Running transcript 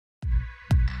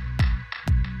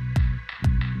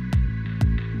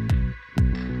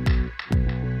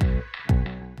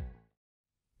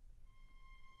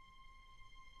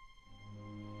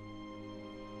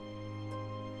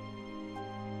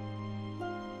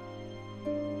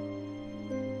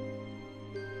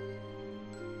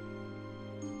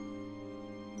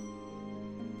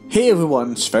Hey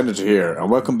everyone, Sven here,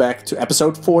 and welcome back to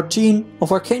episode 14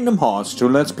 of our Kingdom Hearts 2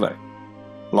 Let's Play.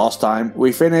 Last time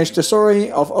we finished the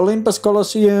story of Olympus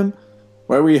Colosseum,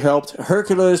 where we helped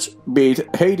Hercules beat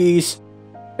Hades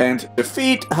and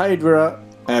defeat Hydra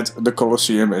at the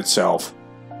Colosseum itself.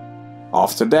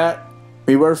 After that,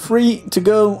 we were free to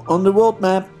go on the world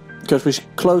map, because we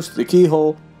closed the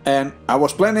keyhole, and I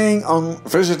was planning on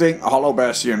visiting Hollow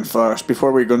Bastion first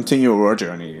before we continue our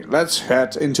journey. Let's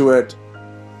head into it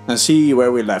and see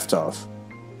where we left off.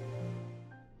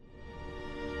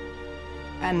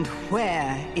 And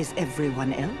where is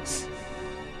everyone else?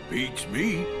 Beats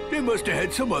me. They must have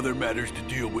had some other matters to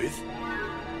deal with.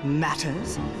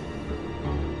 Matters?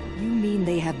 You mean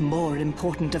they have more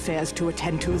important affairs to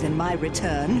attend to than my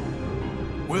return?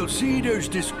 Well, see, there's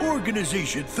this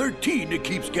Organization 13 that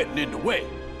keeps getting in the way.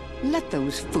 Let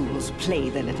those fools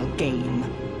play their little game.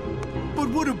 But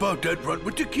what about that runt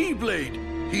with the Keyblade?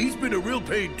 He's been a real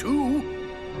pain too.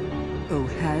 Oh,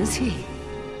 has he?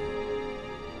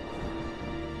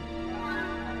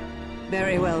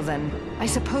 Very well then. I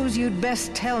suppose you'd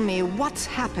best tell me what's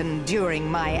happened during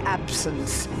my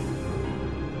absence.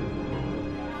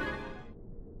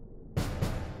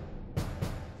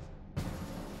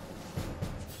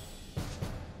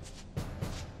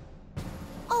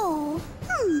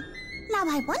 Now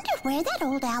I wonder where that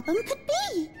old album could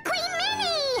be. Queen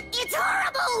Minnie! It's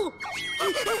horrible!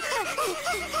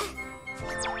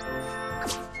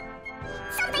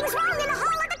 Something's wrong in the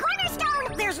hole of the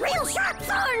cornerstone! There's real sharp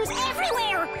thorns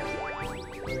everywhere!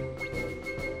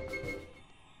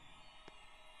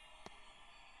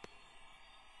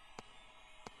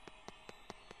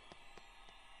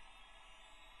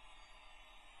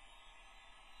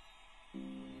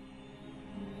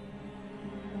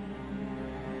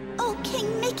 Oh,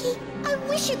 King Mickey, I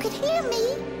wish you could hear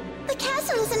me. The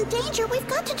castle is in danger. We've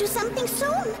got to do something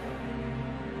soon.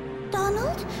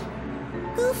 Donald?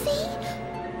 Goofy?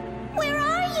 Where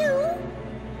are you?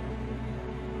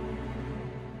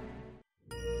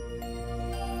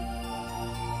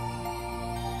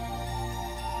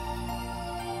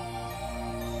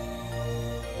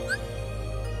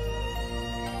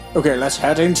 Okay, let's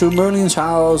head into Merlin's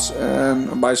house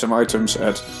and buy some items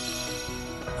at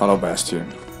Hollow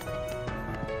Bastion.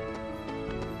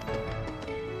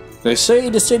 They say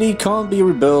the city can't be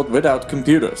rebuilt without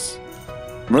computers.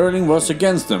 Merlin was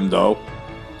against them though,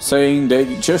 saying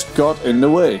they just got in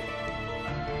the way.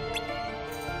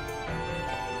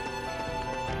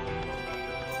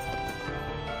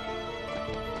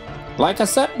 Like I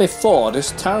said before,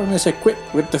 this town is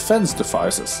equipped with defense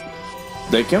devices.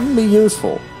 They can be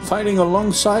useful. Fighting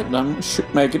alongside them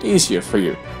should make it easier for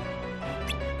you.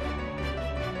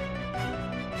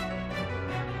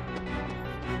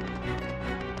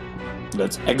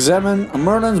 Let's examine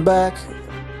Merlin's bag.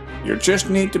 You just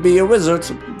need to be a wizard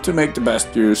to make the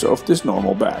best use of this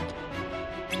normal bag.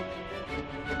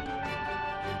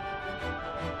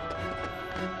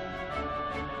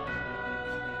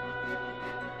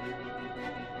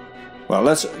 Well,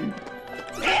 let's...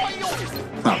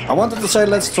 No, I wanted to say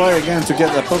let's try again to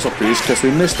get that puzzle piece, because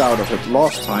we missed out of it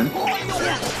last time.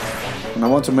 And I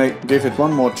want to give it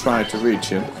one more try to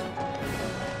reach it.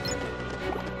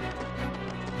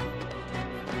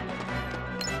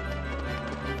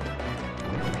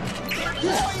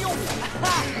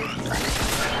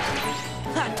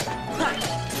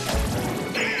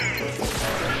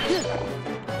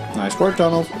 Nice work,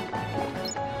 Donald.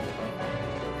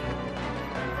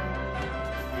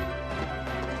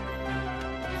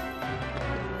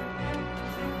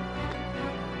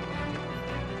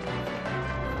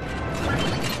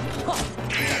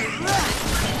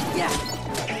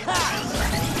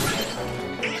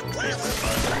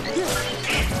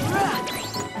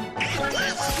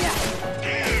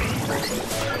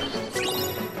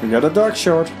 We got a dark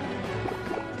short.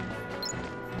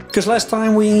 Because last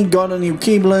time we got a new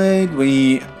Keyblade,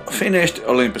 we finished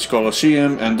Olympus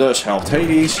Colosseum and thus helped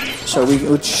Hades, so we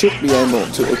should be able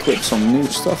to equip some new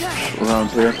stuff around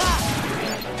here.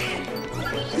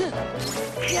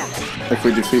 If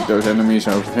we defeat those enemies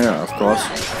over here, of course.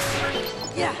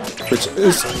 Which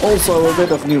is also a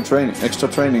bit of new training, extra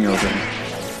training over here.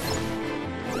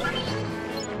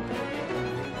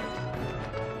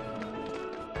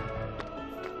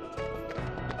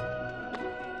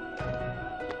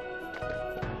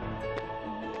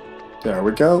 There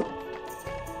we go.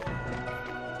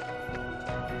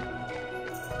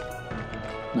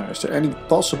 Now, is there any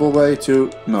possible way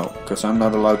to... No, because I'm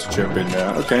not allowed to jump in there.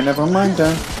 Okay, never mind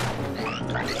then.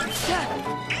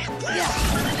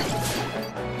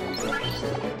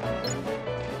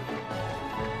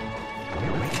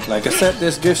 Like I said,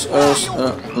 this gives us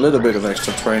a little bit of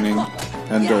extra training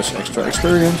and thus extra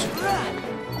experience.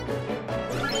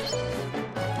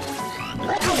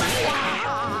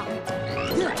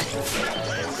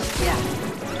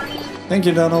 Thank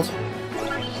you, Donald.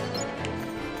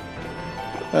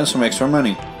 And some extra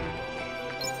money,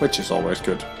 which is always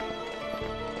good.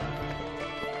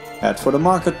 Head for the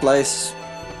marketplace,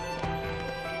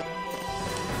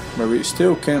 where we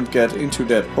still can't get into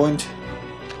that point.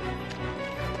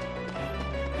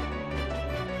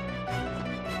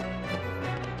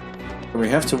 We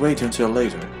have to wait until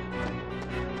later.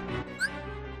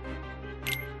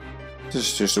 This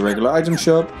is just a regular item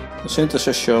shop, a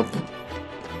synthesis shop.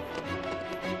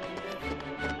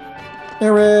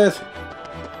 Aerith!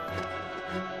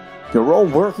 You're all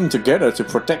working together to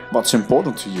protect what's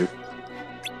important to you.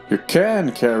 You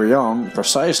can carry on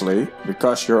precisely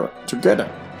because you're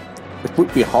together. It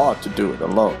would be hard to do it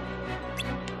alone.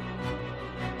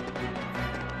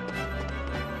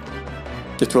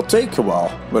 It will take a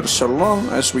while, but so long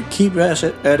as we keep at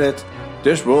it,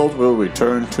 this world will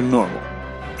return to normal.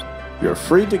 You're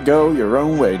free to go your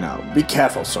own way now. Be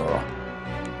careful, Sora.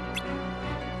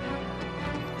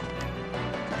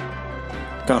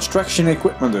 Construction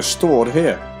equipment is stored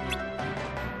here.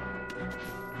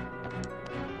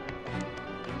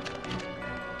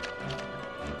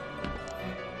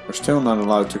 We're still not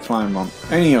allowed to climb on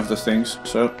any of the things,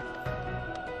 so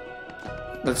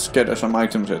let's get some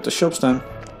items at the shops then.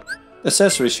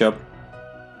 Accessory shop.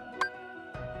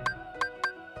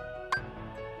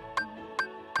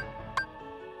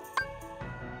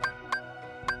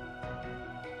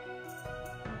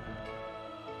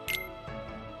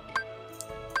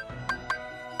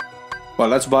 Well,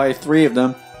 let's buy 3 of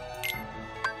them.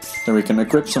 Then we can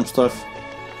equip some stuff.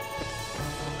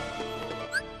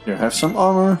 You have some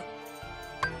armor.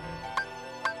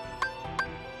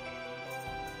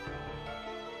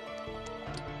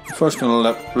 First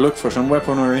gonna look for some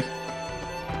weaponry.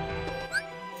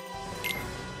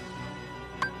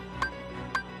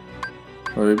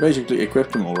 Well, we basically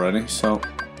equipped them already, so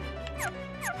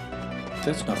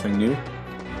that's nothing new.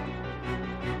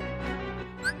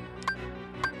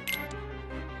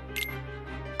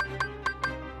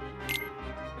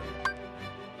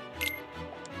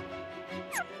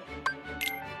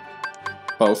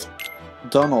 Both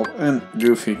Donald and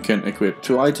Goofy can equip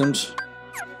 2 items.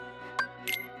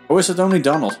 Or is it only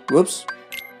Donald? Whoops.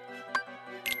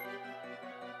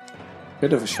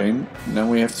 Bit of a shame. Then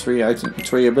we have 3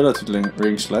 ability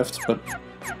rings left, but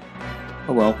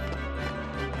oh well.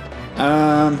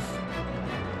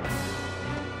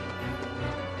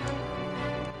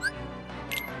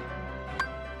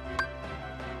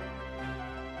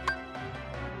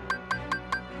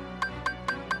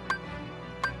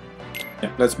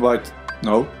 Yeah, let's buy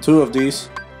 2 of these.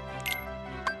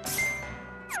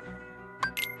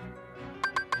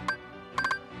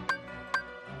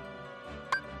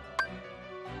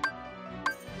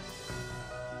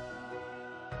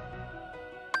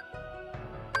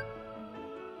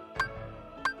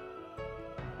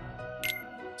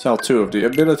 Sell 2 of the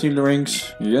ability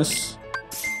rings, yes.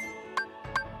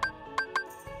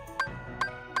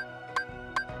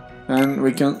 And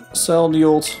we can sell the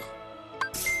old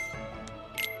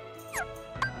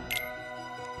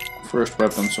first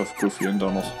weapons of Goofy and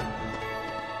Donald.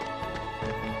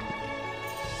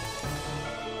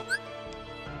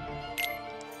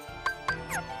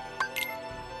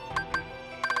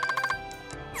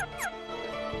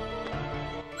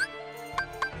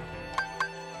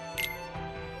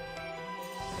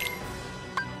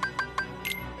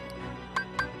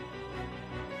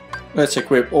 Let's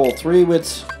equip all 3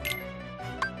 with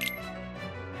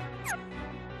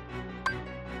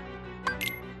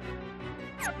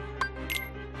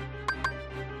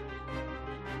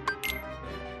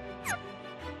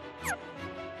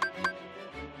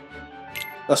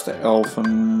does the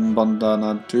elfen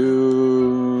bandana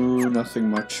do? Nothing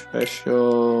much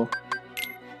special.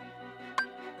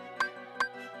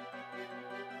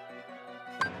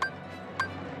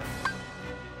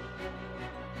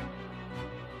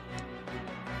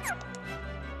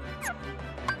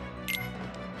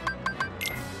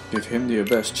 Give him the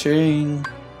best chain.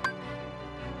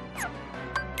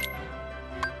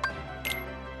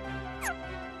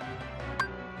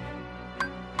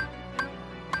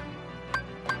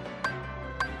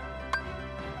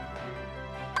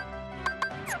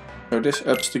 So this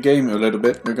ups the game a little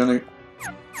bit. We're gonna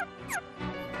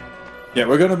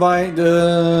buy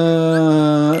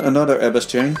another Abyss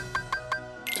chain,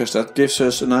 because that gives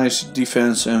us a nice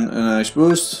defense and a nice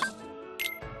boost.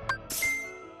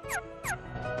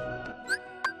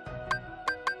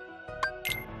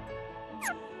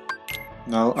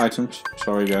 No items.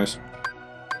 Sorry guys.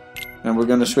 And we're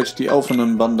gonna switch the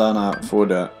Elfenum bandana for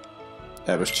the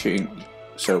Abyss chain.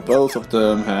 So both of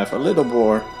them have a little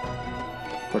more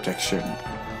protection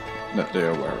that they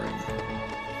are wearing.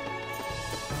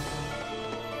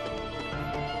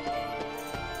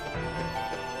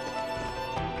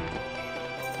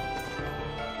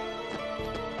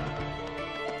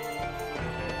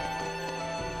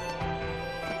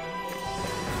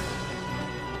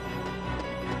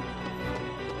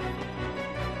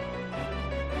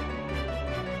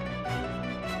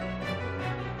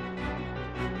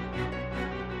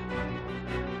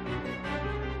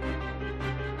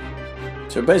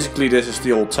 So basically this is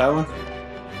the old tower.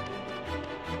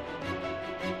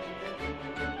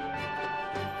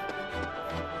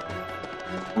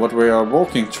 What we are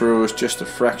walking through is just a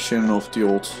fraction of the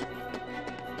old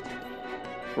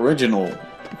original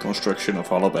construction of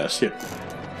Hollow Bastion.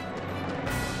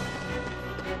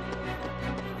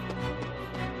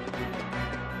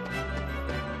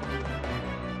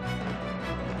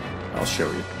 I'll show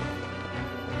you.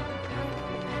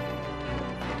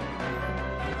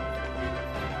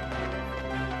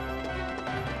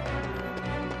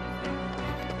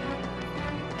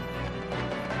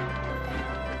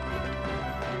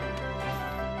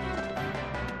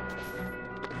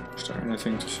 Is there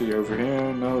anything to see over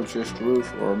here? No, just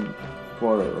roof or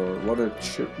water, or what it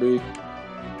should be.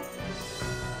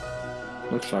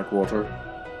 Looks like water,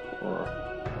 or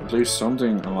at least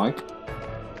something alike.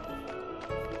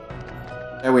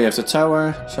 There we have the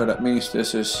tower, so that means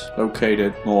this is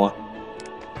located more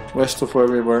west of where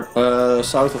we were,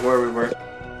 south of where we were.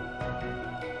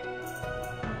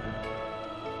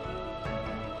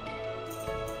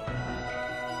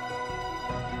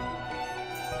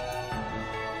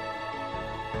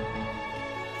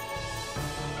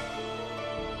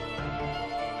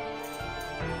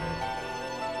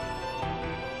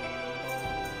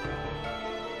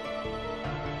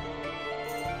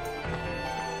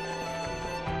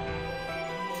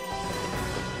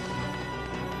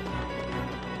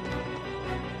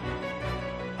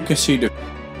 You can see the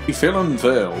villain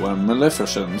veil where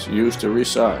Maleficent used to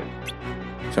reside.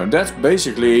 So that's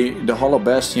basically the Hollow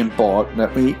Bastion part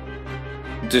that we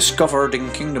discovered in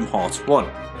Kingdom Hearts 1.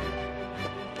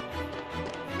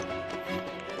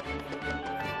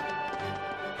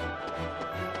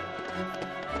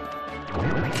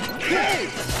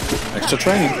 Extra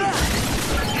training.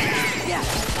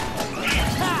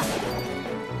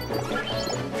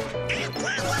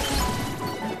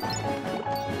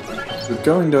 Good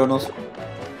going, Donald.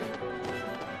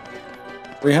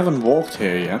 We haven't walked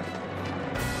here yet.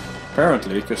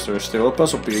 Apparently, because there's still a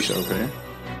puzzle piece over here.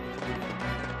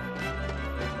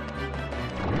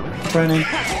 Training.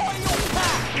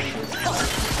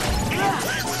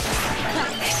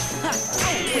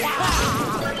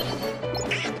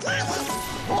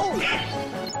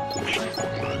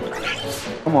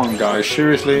 Come on, guys,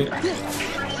 seriously.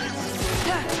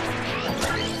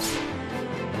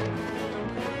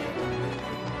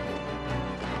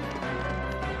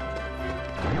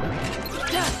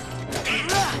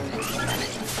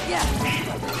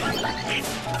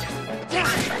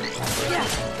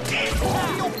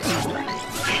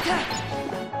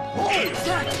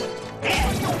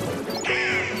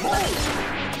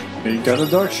 You got a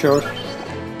dark shard.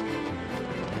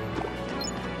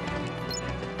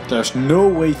 There's no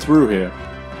way through here.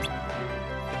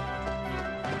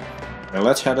 Now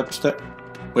let's head upstairs.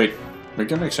 Wait, we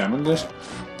can examine this.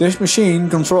 This machine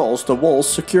controls the wall's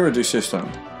security system.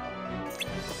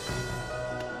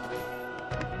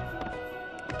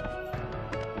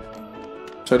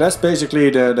 So that's basically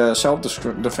the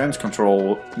self-defense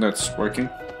control that's working.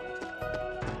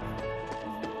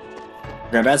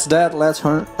 Okay, that's that. Let's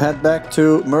head back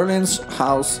to Merlin's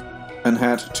house and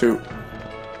head to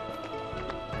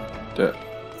the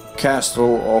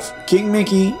castle of King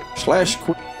Mickey /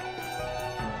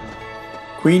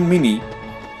 Queen Minnie.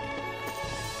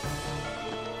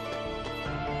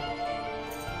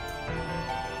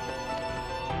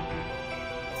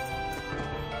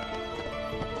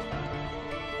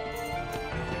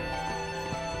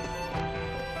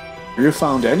 You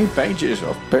found any pages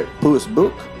of Pooh's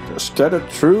book? They're scattered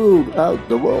throughout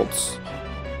the worlds.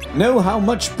 Know how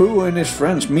much Pooh and his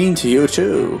friends mean to you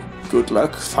too. Good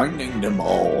luck finding them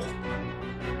all.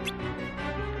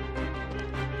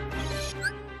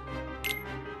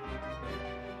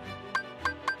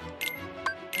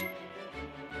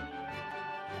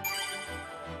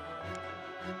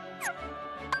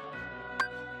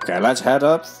 Okay, let's head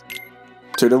up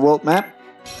to the world map.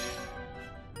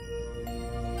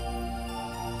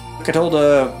 Look at all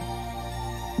the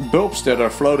bulbs that are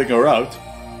floating around.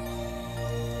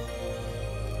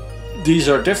 these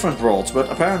are different worlds, but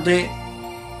apparently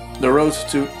the road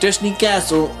to Disney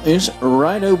Castle is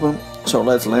right open. So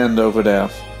let's land over there.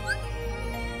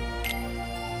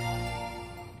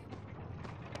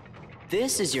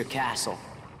 This is your castle.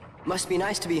 Must be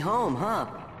nice to be home, huh?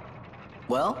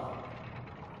 Well?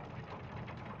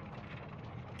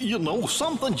 You know,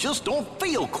 something just don't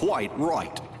feel quite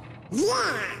right. Yeah!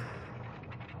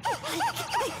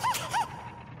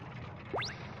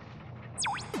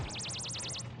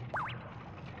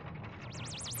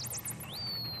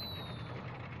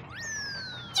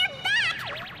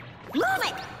 Move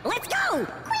it! Let's go!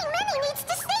 Queen Minnie needs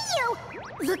to see you!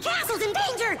 The castle's in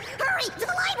danger! Hurry, to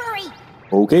the library!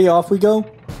 Okay, off we go.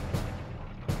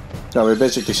 Yeah, we're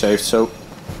basically saved, so...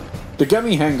 The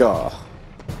gummy hangar.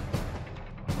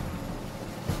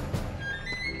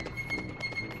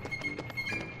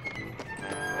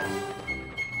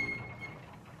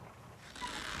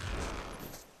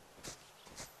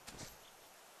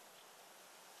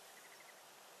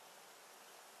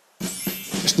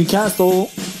 Disney Castle.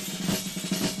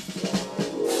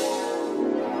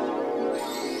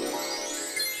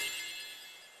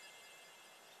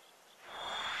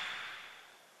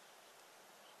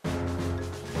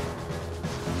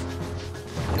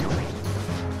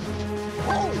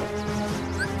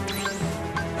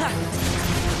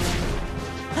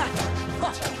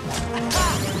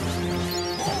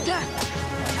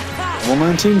 Level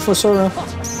 19 for Sora.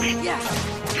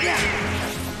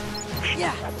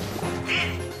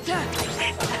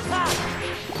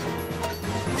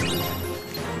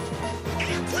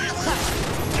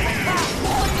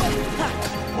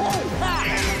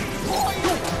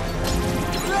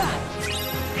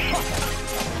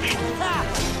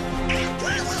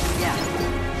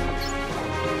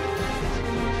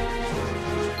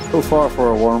 So far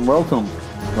for a warm welcome,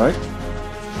 right?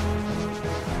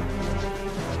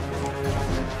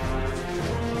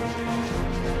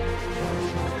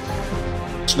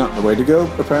 It's not the way to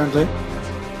go, apparently.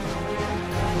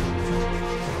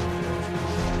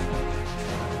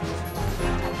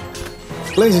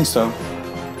 Blazing Stone.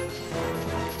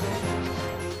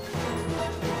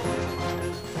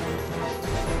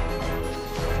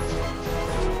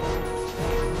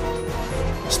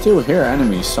 Still hear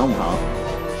enemies somehow.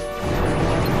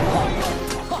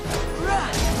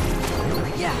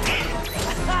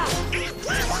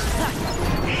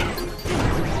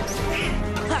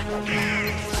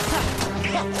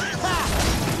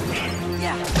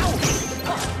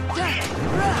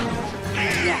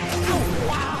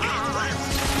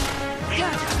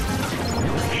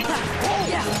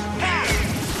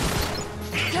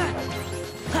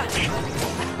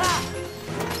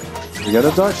 We got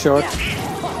a dark shot,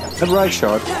 a bright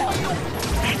shot.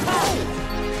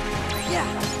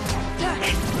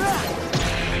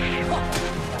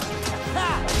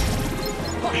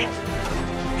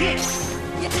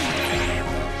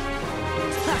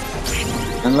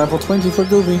 And level 20 for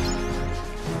Goofy.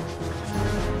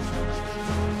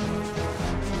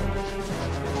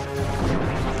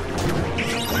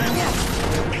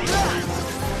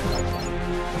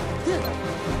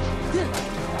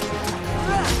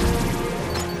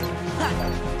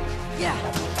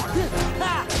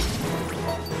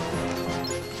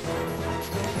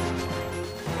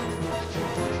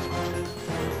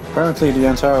 Apparently the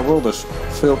entire world is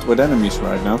filled with enemies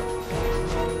right now.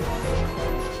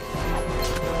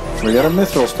 We got a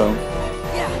mithril stone.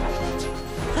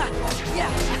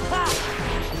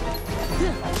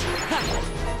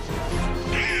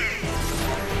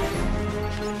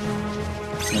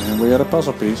 And we got a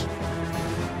puzzle piece.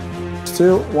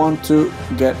 Still want to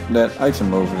get that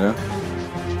item over there.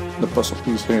 The puzzle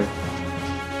piece here.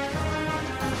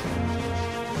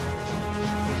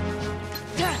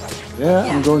 Yeah,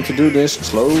 I'm going to do this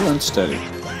slow and steady.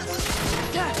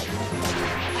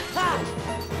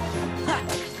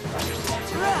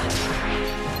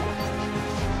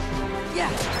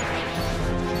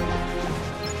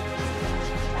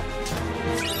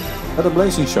 Got a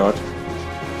blazing shot.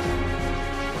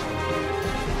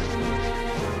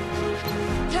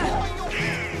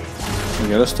 We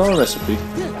got a star recipe.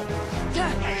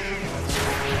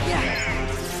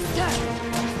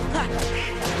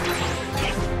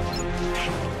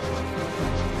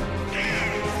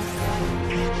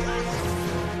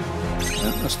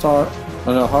 A star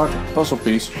and a heart puzzle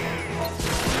piece.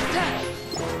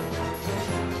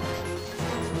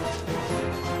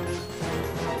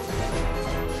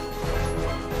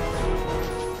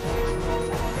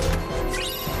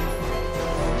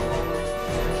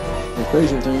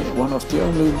 Basically one of the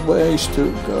only ways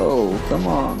to go. Come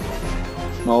on.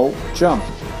 No, jump.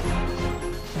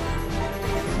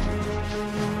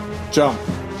 Jump.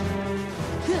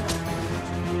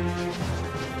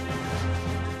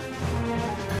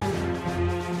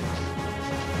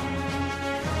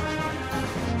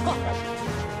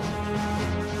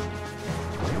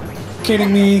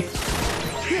 Kidding me?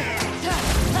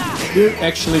 You're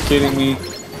actually kidding me?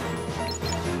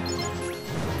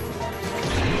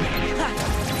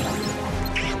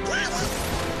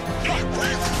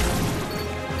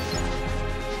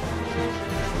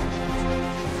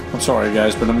 I'm sorry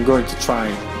guys, but I'm going to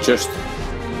try just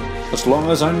as long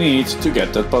as I need to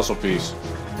get that puzzle piece.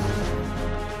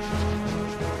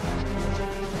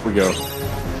 Here we go.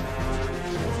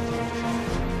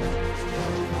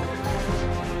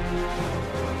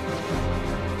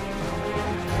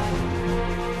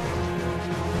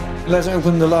 Let's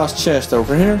open the last chest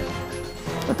over here.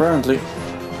 Apparently.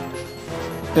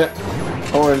 Yeah,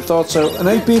 already thought so. An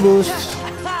AP boost.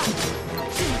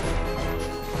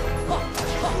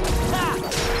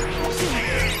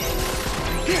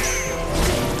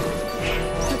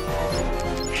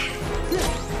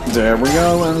 There we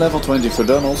go, and level 20 for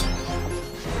Donald.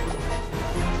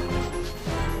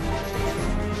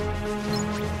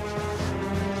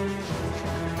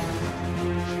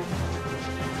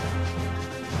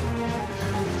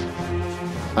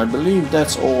 I believe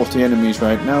that's all of the enemies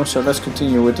right now, so let's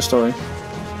continue with the story.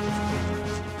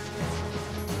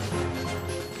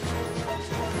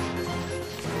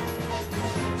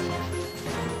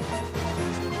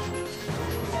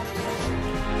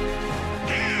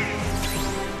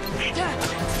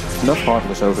 Enough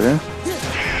heartless over here.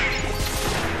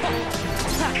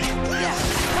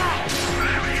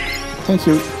 Thank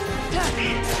you.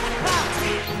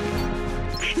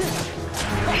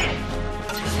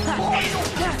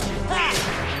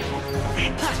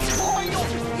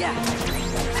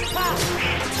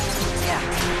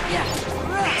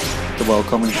 The ball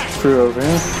coming through over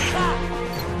here.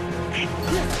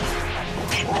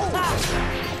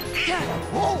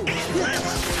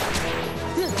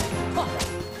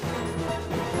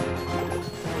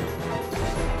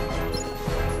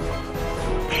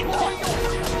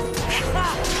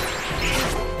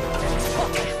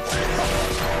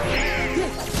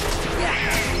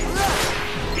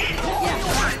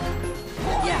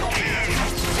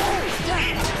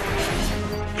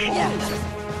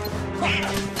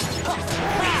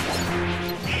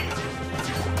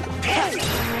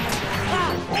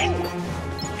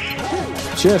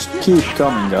 Just keep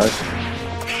coming, guys.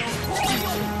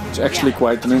 It's actually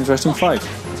quite an interesting fight.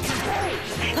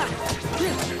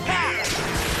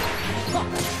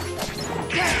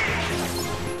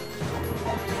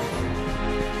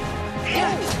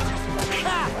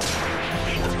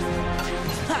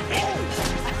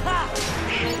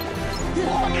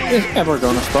 Is it ever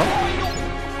gonna stop?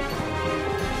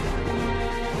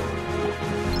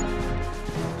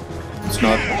 It's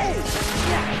not.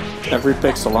 Every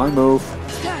pixel I move,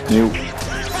 new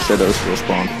shadows will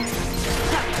spawn.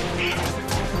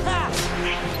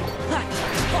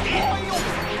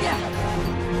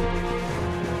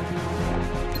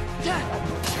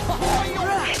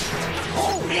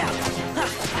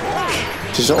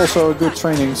 This is also a good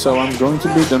training, so I'm going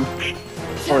to beat them.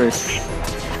 Sorry.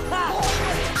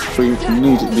 We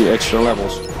need the extra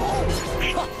levels.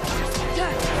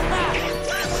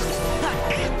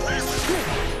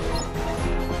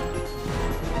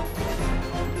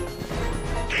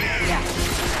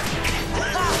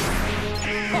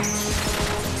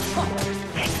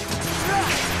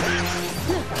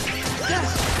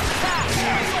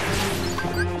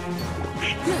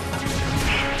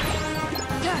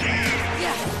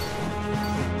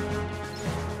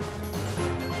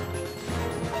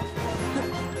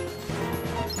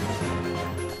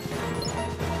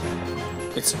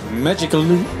 It's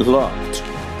magically locked.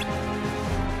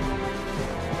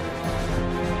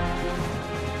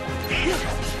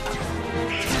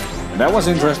 That was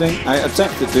interesting. I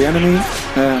attacked the enemy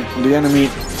and the enemy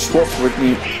swapped with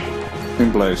me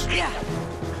in place.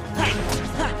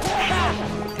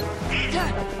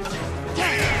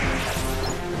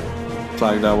 Looks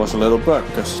like that was a little bug,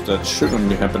 because that shouldn't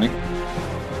be happening.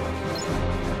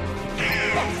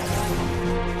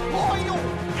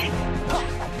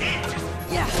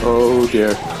 Oh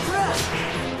dear.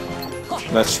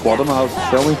 Let's swat them out,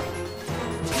 shall we?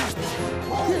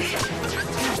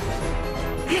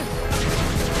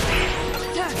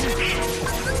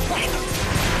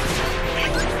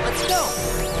 Let's go!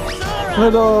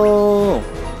 Little!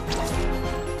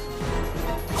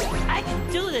 I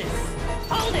can do this!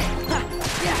 Hold it!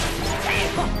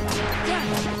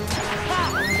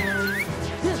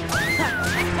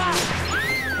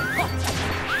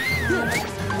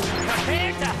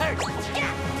 Prepare to hurt!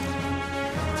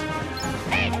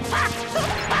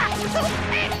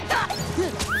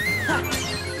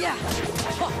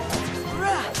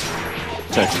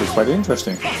 It's actually quite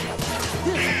interesting.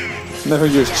 Never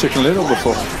used Chicken Little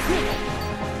before.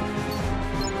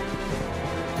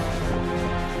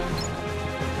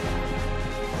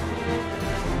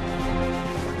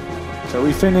 So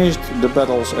we finished the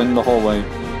battles in the hallway.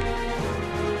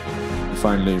 We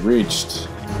finally reached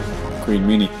Queen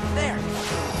Minnie. There.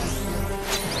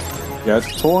 Get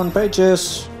torn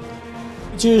pages.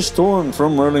 Pages torn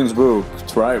from Merlin's book.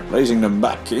 Try placing them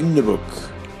back in the book.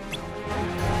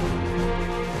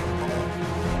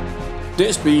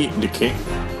 This be the king.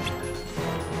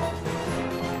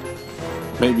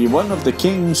 Maybe one of the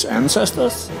king's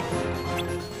ancestors?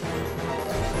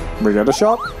 We got a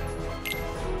shop.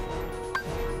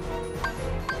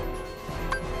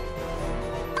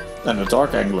 And a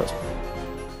dark angler.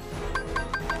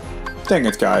 Dang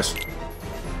it, guys.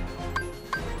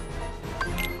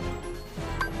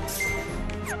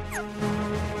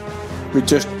 We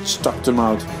just stuck them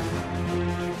out.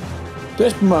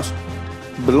 This must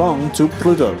belong to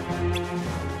Pluto.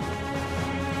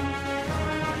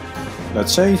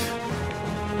 Let's save.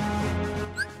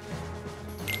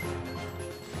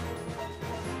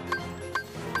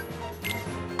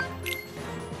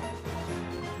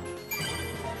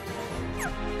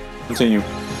 Continue.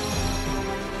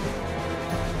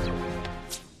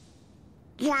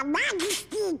 Your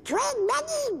Majesty, Queen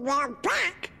Minnie, we're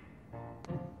back.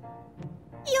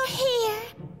 You're here.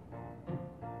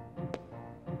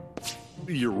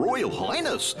 Your Royal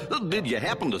Highness, did you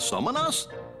happen to summon us?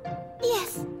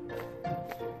 Yes.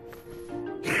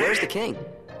 Where's the king?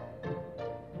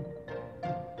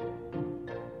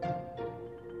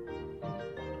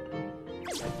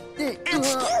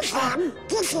 Excuse them,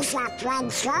 this is your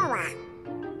friend Sora.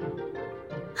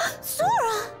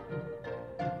 Sora!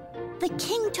 The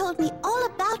king told me all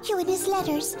about you in his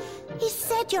letters. He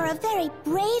said you're a very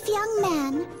brave young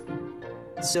man.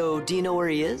 So, do you know where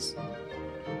he is?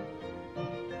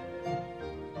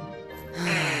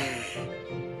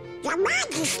 Your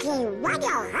Majesty, what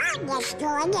your Highness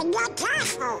doing in your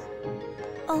castle?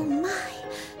 Oh my.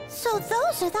 So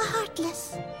those are the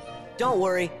Heartless. Don't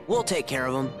worry, we'll take care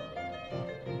of him.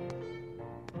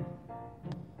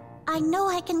 I know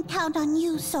I can count on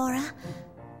you, Sora.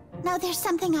 Now there's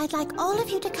something I'd like all of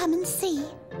you to come and see.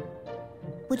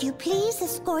 Would you please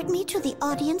escort me to the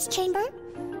audience chamber?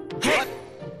 What?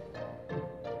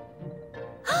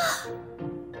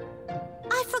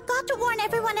 I forgot to warn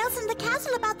everyone else in the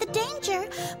castle about the danger.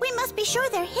 We must be sure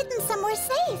they're hidden somewhere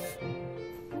safe.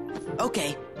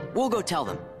 Okay, we'll go tell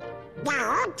them. The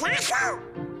whole castle?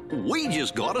 We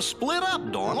just gotta split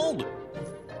up, Donald.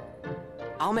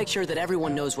 I'll make sure that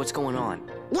everyone knows what's going on.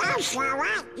 No,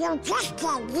 Sora, you just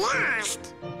get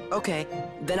lost. Okay,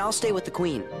 then I'll stay with the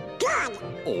queen. Good.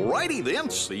 Alrighty then,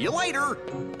 see you later.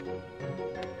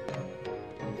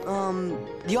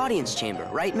 The audience chamber,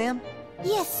 right, ma'am?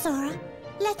 Yes, Sora.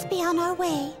 Let's be on our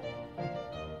way.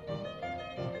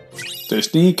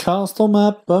 Disney Castle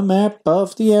map, a map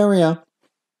of the area.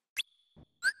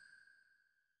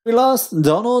 We lost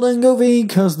Donald and Goofy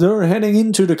because they're heading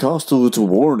into the castle to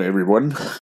warn everyone.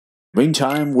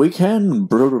 Meantime, we can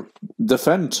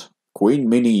defend Queen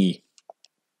Minnie.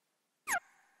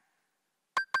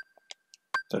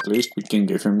 At least we can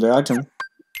give him the item.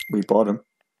 We bought him.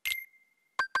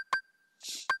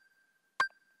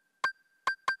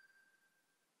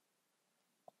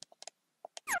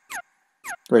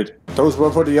 Wait, those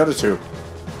were for the other two.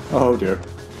 Oh dear.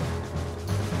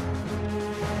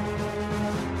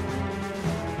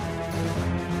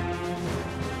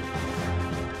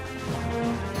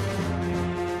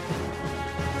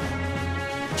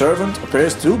 Servant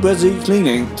appears too busy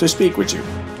cleaning to speak with you.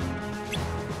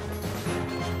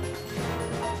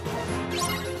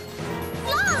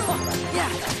 Yeah.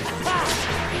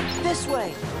 This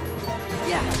way.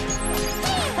 Yeah.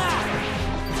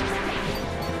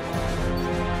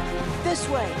 This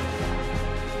way.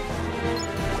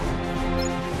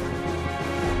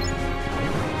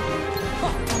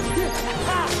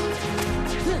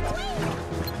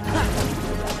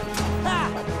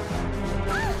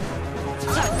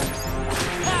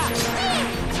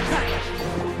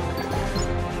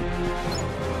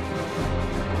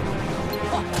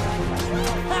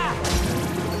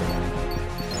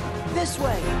 This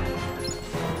way.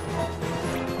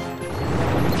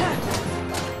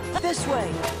 This way.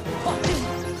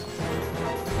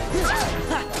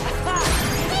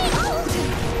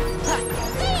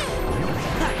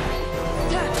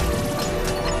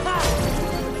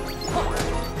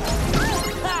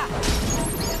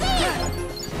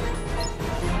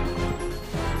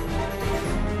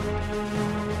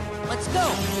 Let's go.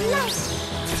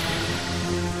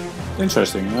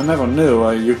 Interesting, I never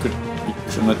knew you could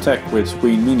use an attack with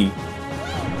Queen Minnie.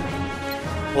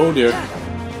 Oh dear.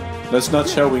 Let's not,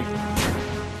 shall we?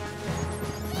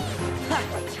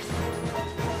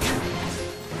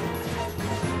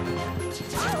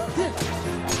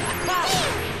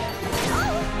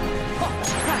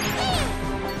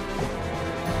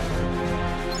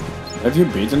 Have you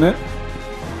beaten it?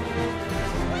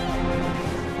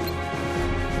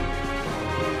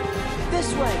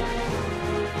 This way.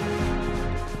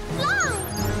 Fly!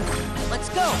 Let's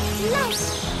go.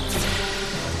 Let's...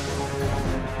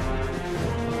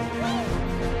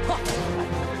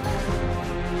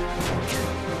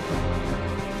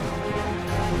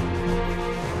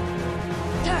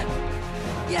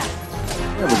 Yeah.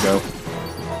 There we go.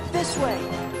 This way.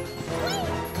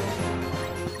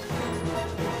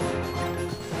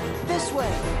 This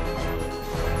way.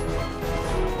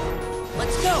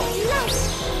 Let's go. Let's...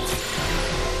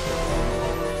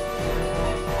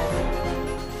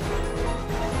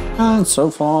 And so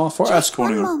far for Just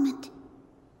one escorting. moment.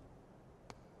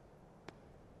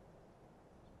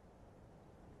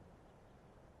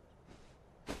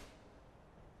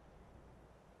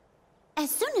 As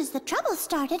soon as the trouble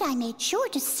started, I made sure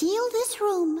to seal this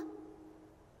room.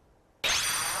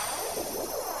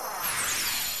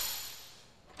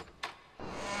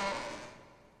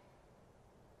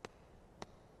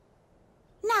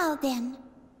 Now then,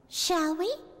 shall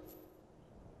we?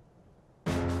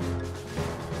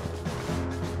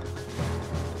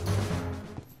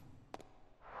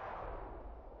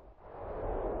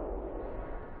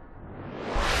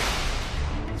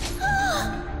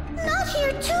 Not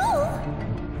here too!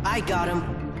 I got him.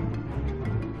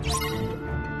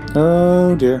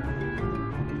 Oh dear.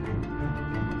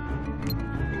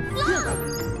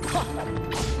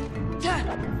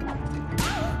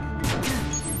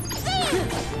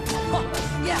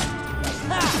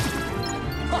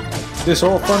 This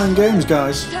all fun and games,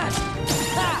 guys.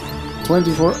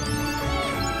 24.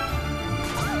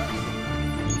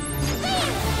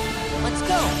 Let's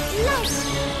go. Let's...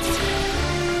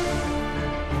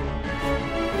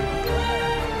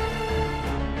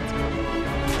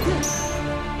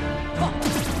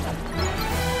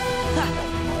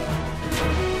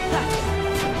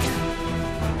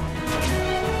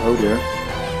 Oh dear.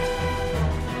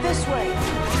 This way.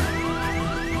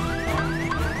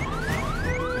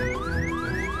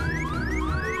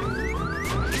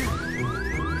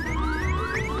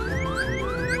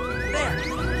 There.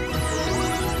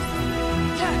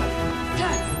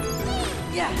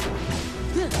 Yeah.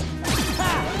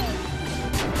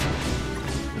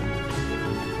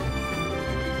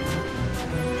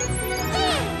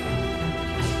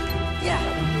 Yeah.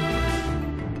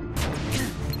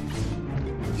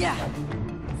 Yeah.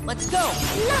 Let's go.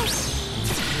 Let's...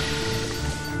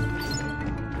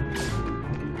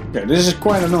 Okay, this is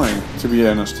quite annoying, to be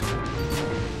honest.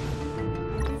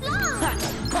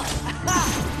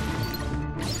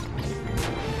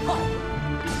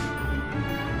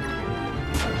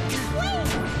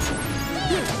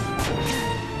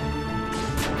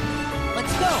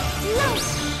 Let's go. Let's...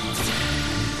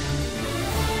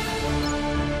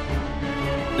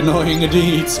 Annoying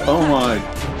indeed. Oh my.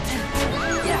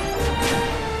 Yeah.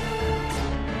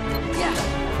 Yeah.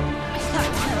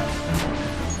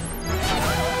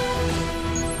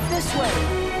 This way.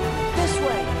 This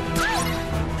way.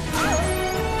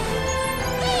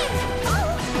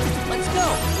 Let's go.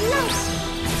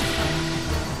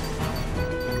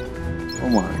 Oh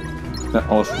my. That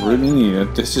was really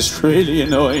needed. This is really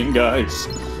annoying, guys.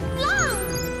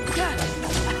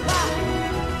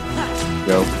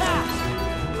 Go.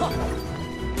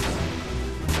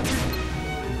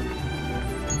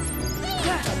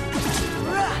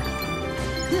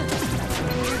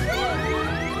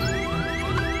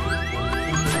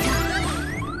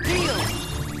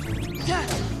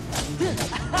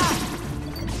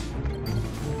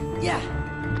 Yeah.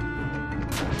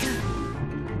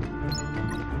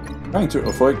 Trying to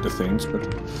avoid the things, but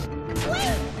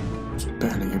it's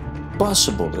barely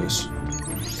impossible. This.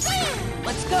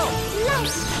 Let's go.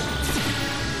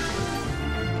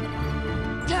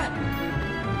 Yeah.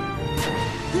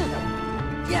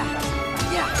 Yeah.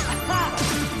 Yeah.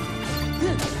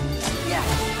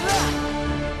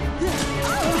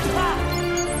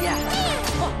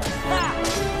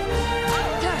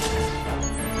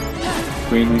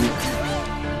 Queen.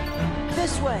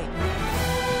 This way.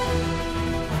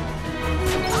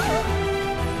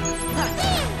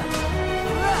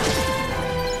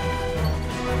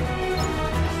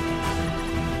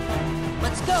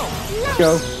 Let's go.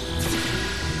 Go.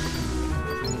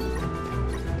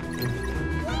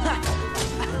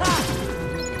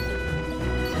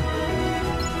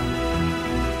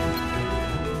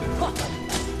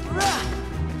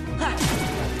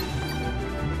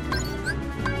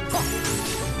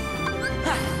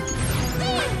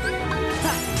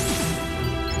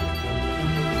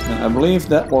 I believe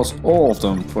that was all of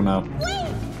them for now.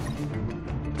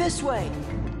 This way.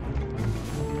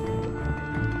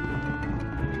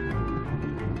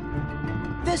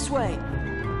 This way.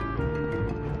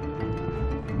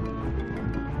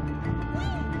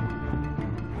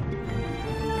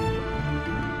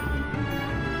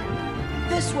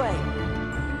 This way.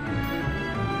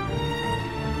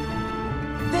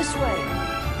 This way.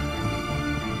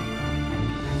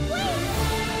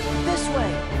 This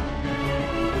way.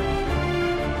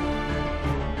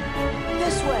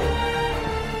 This way.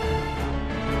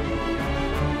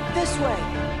 This way.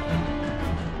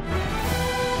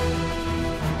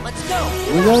 Let's go.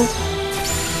 Here we go.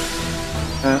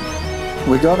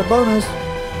 We got a bonus.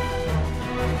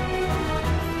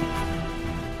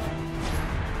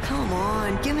 Come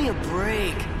on, give me a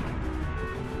break.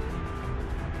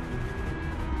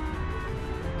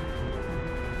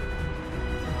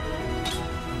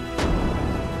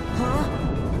 Huh?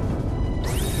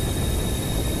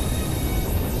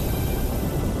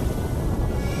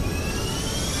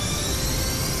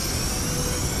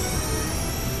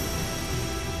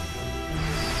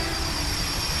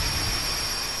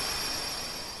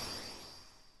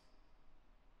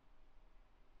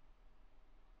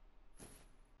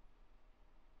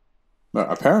 Well,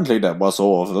 apparently that was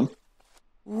all of them.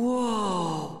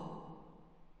 Whoa.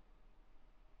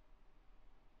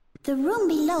 The room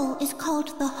below is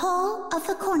called the Hall of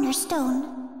the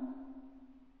Cornerstone.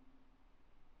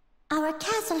 Our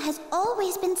castle has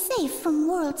always been safe from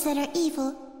worlds that are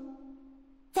evil,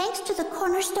 thanks to the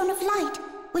Cornerstone of Light,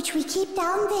 which we keep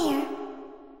down there.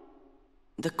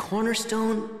 The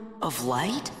cornerstone of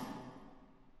light?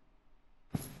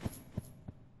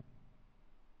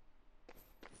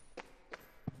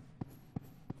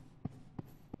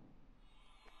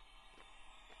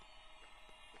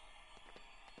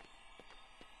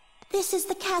 This is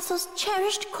the castle's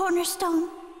cherished cornerstone.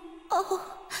 Oh,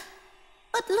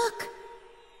 but look.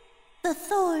 The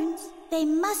thorns, they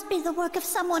must be the work of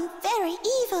someone very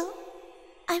evil.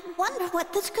 I wonder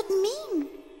what this could mean.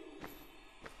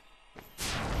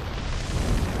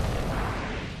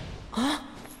 Huh?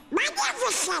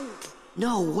 Magnificent!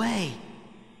 No way.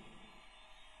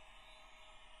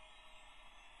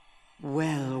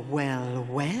 Well, well,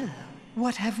 well.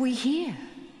 What have we here?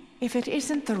 If it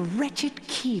isn't the wretched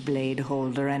Keyblade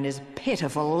holder and his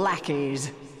pitiful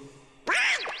lackeys. What?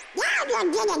 Now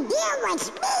you're gonna deal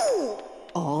with me!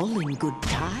 All in good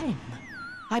time.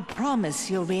 I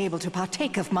promise you'll be able to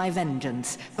partake of my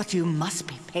vengeance, but you must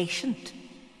be patient.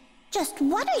 Just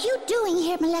what are you doing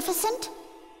here, Maleficent?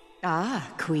 Ah,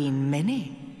 Queen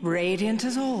Minnie. Radiant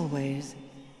as always.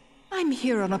 I'm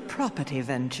here on a property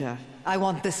venture. I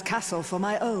want this castle for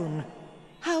my own.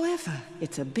 However,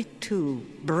 it's a bit too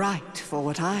bright for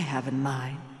what I have in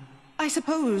mind. I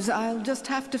suppose I'll just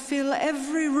have to fill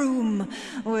every room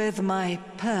with my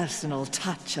personal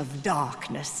touch of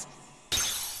darkness.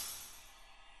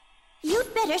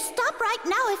 You'd better stop right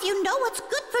now if you know what's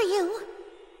good for you.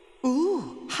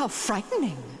 Ooh, how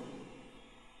frightening.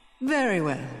 Very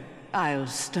well, I'll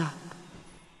stop.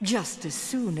 Just as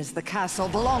soon as the castle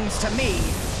belongs to me.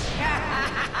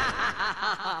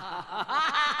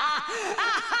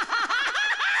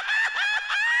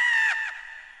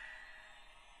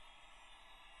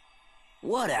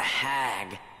 What a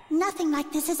hag. Nothing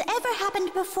like this has ever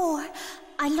happened before.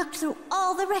 I looked through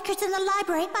all the records in the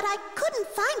library, but I couldn't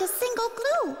find a single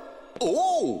clue.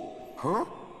 Oh! Huh?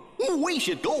 We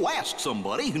should go ask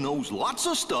somebody who knows lots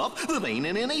of stuff that ain't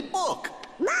in any book.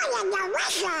 Merlin the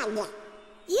Wizard!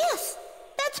 Yes,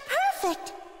 that's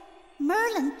perfect.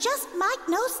 Merlin just might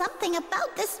know something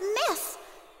about this mess.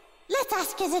 Let's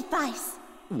ask his advice.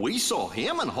 We saw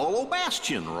him in Hollow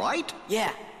Bastion, right?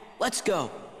 Yeah, let's go.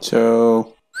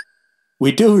 So,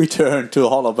 we do return to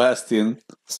Hollow Bastion.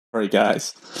 Sorry,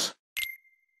 guys.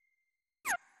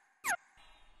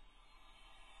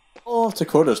 Of the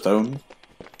Cornerstone.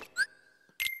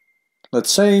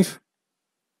 Let's save.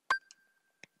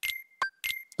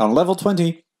 On level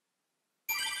 20.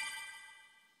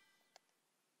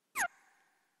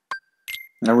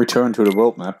 And return to the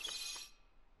world map.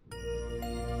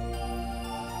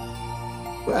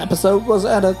 The episode was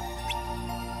added.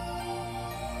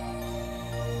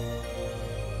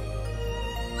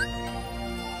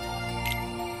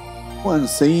 One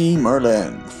see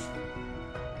Merlin.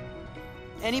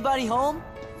 Anybody home?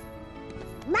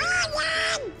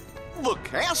 Merlin! The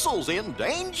castle's in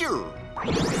danger.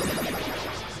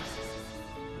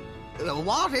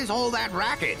 What is all that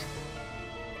racket?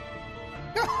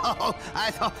 Oh,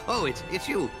 I thought. Oh, it's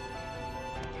you.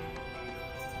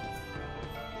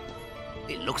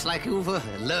 It looks like you've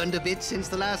learned a bit since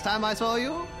the last time I saw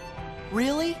you.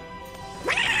 Really?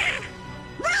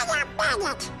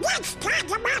 minute. Let's talk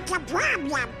about the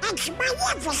problem. It's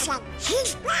Magnificent.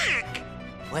 She's back.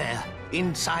 Where?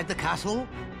 Inside the castle?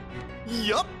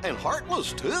 Yup, and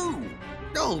heartless too.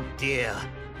 Oh dear.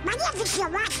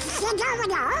 Magnificent wants to send over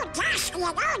the whole task and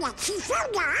own it. She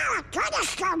filled the whole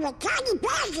cornerstone with tiny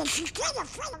bags and she's kind of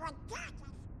full of it.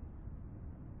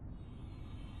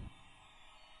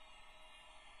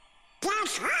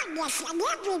 There's hardness in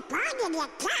every part of the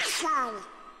castle.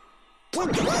 The queen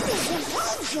is in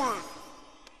danger.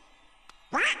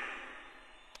 What?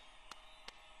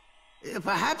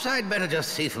 Perhaps I'd better just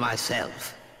see for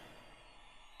myself.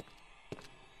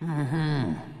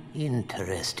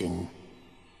 Interesting.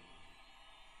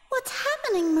 What's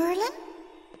happening, Merlin?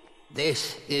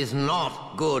 This is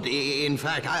not good. In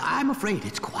fact, I'm afraid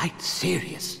it's quite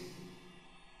serious.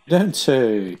 Don't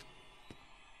say.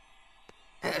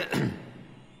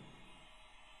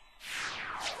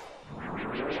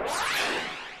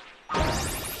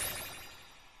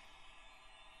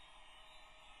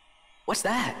 What's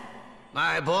that?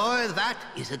 My boy, that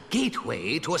is a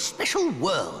gateway to a special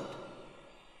world.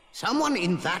 Someone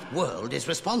in that world is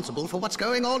responsible for what's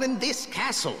going on in this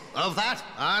castle. Of that,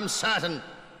 I'm certain.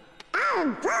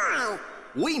 Oh, boy.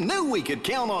 We knew we could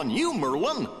count on you,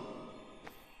 Merlin.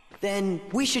 Then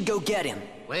we should go get him.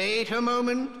 Wait a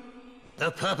moment.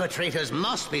 The perpetrators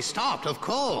must be stopped, of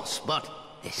course, but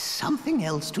there's something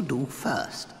else to do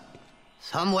first.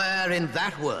 Somewhere in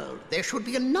that world, there should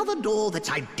be another door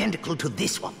that's identical to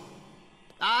this one.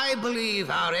 I believe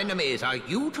our enemies are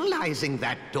utilizing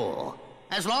that door.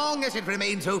 As long as it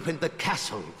remains open, the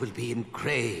castle will be in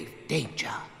grave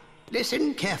danger.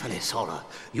 Listen carefully, Sora.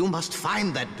 You must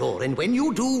find that door, and when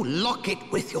you do, lock it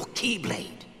with your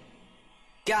keyblade.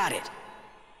 Got it.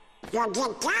 You'll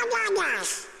get down on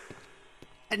us.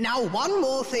 And now, one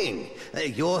more thing.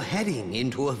 You're heading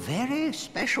into a very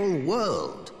special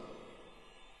world.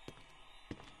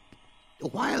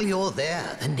 While you're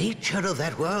there, the nature of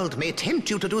that world may tempt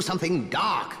you to do something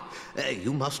dark.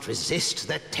 You must resist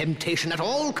that temptation at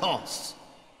all costs.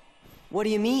 What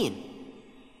do you mean?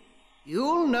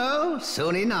 You'll know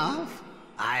soon enough.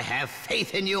 I have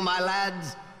faith in you, my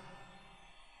lads.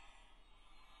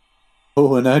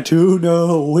 Oh, and I do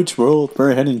know which world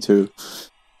we're heading to.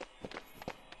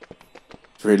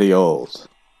 It's really old.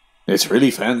 It's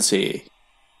really fancy.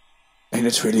 And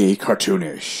it's really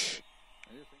cartoonish.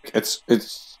 It's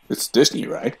Disney,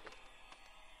 right?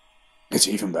 It's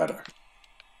even better.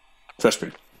 Trust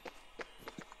me.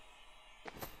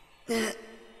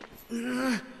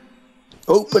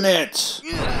 Open it!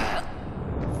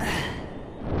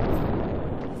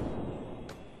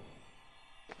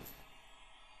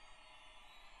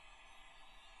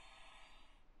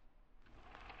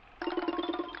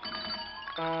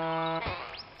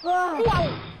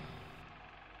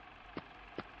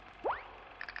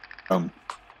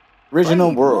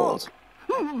 Original world.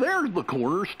 There's the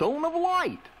cornerstone of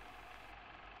light.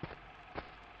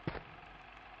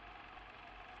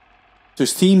 To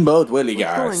Steamboat Willie,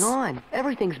 guys. What's going on?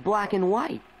 Everything's black and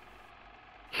white.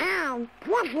 Oh,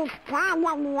 this is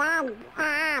problem one.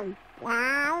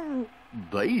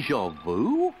 Deja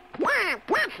vu? Yeah,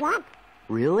 that's it.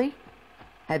 Really?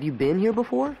 Have you been here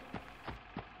before?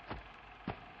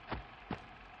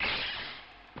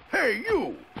 Hey,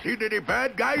 you! Seen any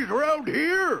bad guys around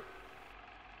here?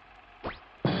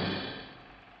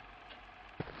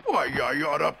 Why, I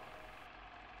oughta...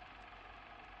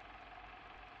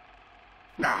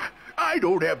 Nah, I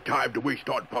don't have time to waste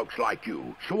on punks like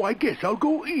you, so I guess I'll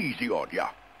go easy on ya.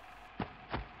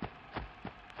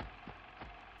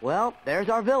 Well, there's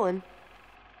our villain.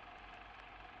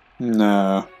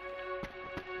 No.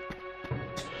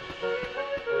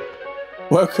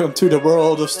 Welcome to the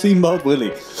world of Steamboat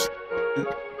Willie.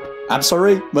 I'm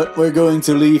sorry, but we're going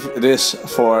to leave this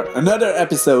for another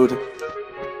episode.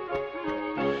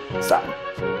 Time.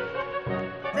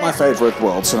 My favorite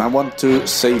worlds, and I want to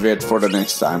save it for the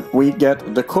next time. We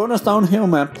get the Cornerstone Hill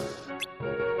map,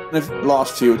 the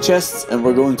last few chests, and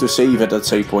we're going to save it at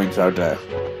save points out there.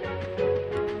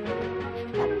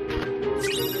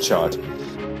 Chart.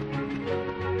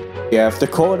 We have the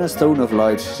Cornerstone of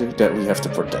Light that we have to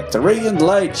protect. The radiant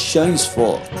light shines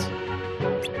forth.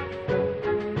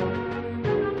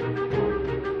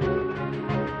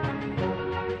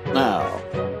 Now,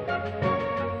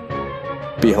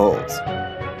 behold.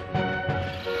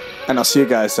 And I'll see you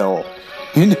guys all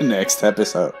in the next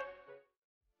episode.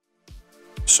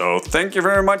 So thank you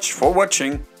very much for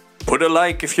watching. Put a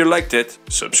like if you liked it,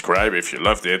 subscribe if you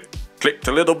loved it, click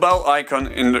the little bell icon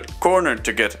in the corner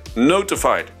to get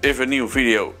notified if a new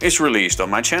video is released on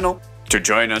my channel, to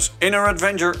join us in our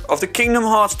adventure of the Kingdom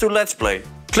Hearts 2 Let's Play,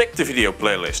 Click the video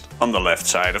playlist on the left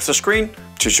side of the screen.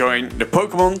 To join the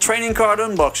Pokemon trading card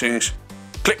unboxings,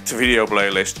 click the video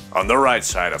playlist on the right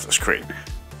side of the screen.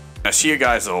 I'll see you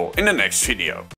guys all in the next video.